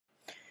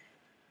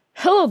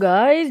Hello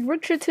guys,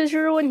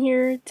 Richard201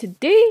 here.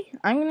 Today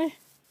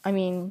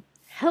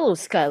hello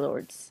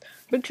Skylords.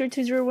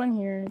 Richard201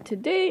 here.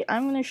 Today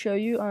I'm gonna show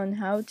you on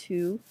how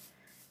to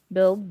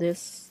build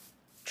this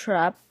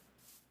trap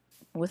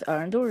with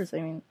iron doors.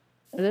 It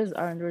is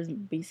iron doors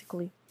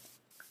basically.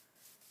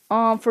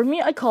 For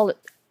me I call it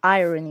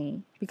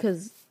irony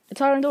because it's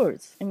iron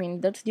doors.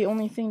 That's the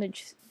only thing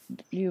that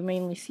you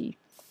mainly see.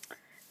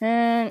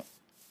 And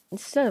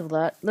instead of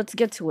that, let's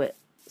get to it.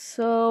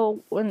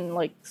 So when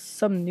like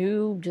some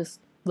noob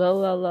just la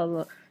la la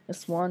la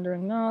just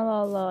wandering la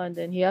la la and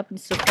then he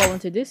happens to fall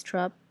into this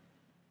trap.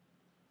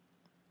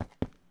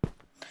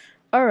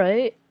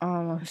 Alright,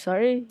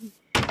 sorry.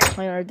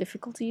 Minor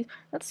difficulties.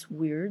 That's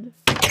weird.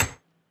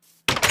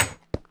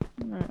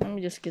 Let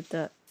me just get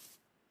that.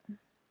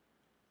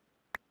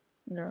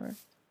 There.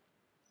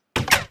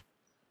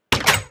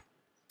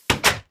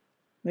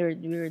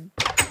 Weird.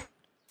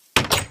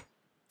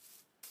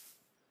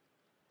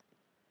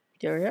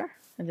 There we are.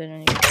 And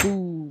then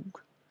boom.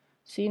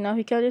 See, now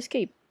he can't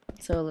escape.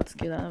 So let's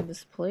get out of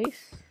this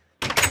place.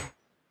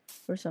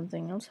 Or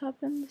something else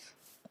happens.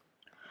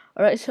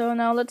 Alright, so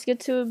now let's get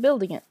to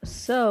building it.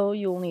 So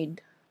you'll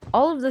need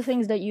all of the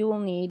things that you will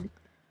need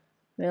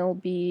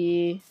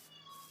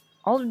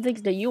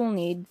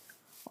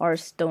are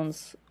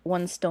stones.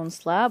 1 stone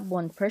slab,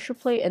 1 pressure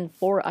plate, and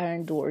 4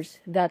 iron doors.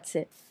 That's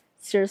it.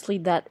 Seriously,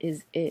 that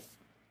is it.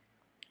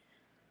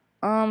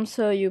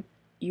 So you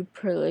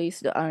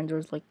place the iron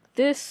doors like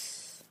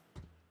this.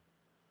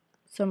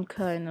 Some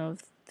kind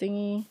of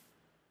thingy.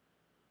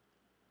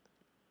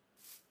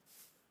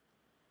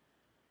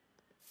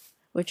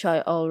 Which I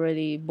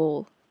already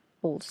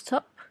bolted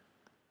up.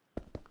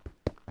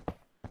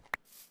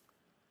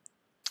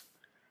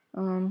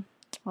 How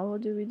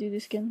do we do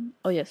this again?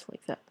 Oh yes,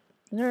 like that.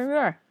 There we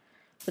are.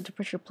 Put the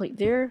pressure plate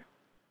there.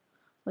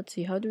 Let's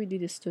see, how do we do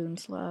this stone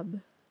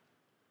slab?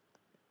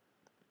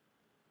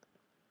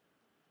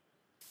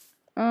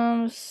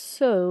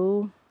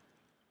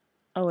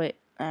 Oh wait,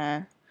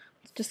 let's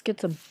just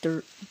get some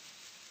dirt.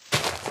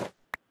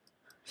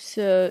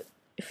 So,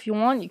 if you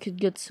want, you could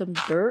get some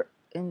dirt,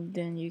 and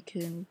then you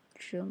can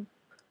jump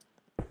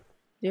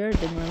there,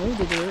 then remove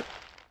the dirt,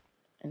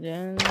 and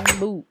then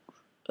boom.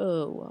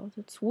 Oh wow,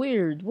 that's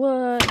weird.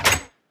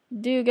 What?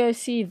 Do you guys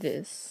see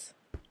this?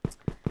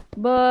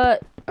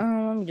 But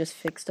let me just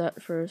fix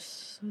that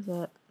first so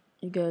that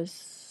you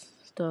guys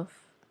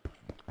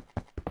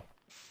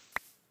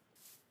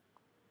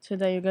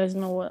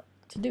know what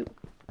to do.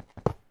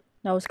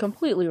 That was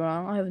completely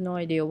wrong. I have no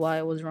idea why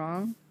it was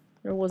wrong.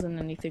 There wasn't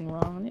anything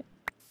wrong in it.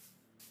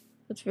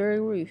 That's very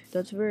rude.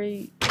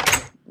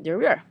 There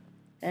we are.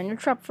 And you're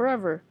trapped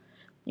forever.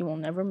 You will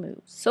never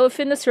move. So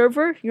if in the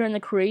server you're in the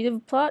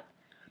creative plot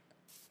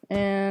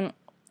and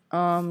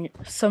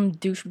some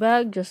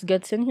douchebag just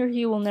gets in here,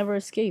 he will never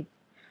escape.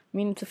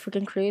 It's a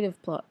freaking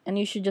creative plot. And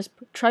you should just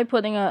try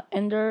putting a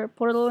ender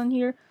portal in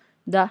here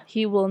that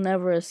he will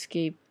never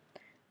escape.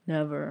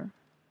 Never.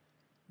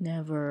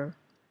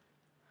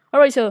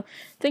 Alright, so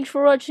thanks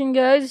for watching,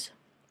 guys.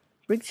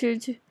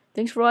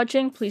 Thanks for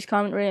watching. Please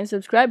comment, rate, and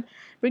subscribe.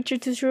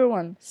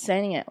 Richard201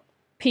 signing out.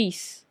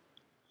 Peace.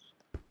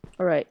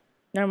 Alright,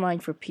 never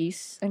mind for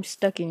peace. I'm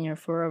stuck in here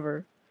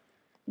forever.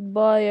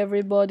 Bye,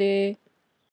 everybody.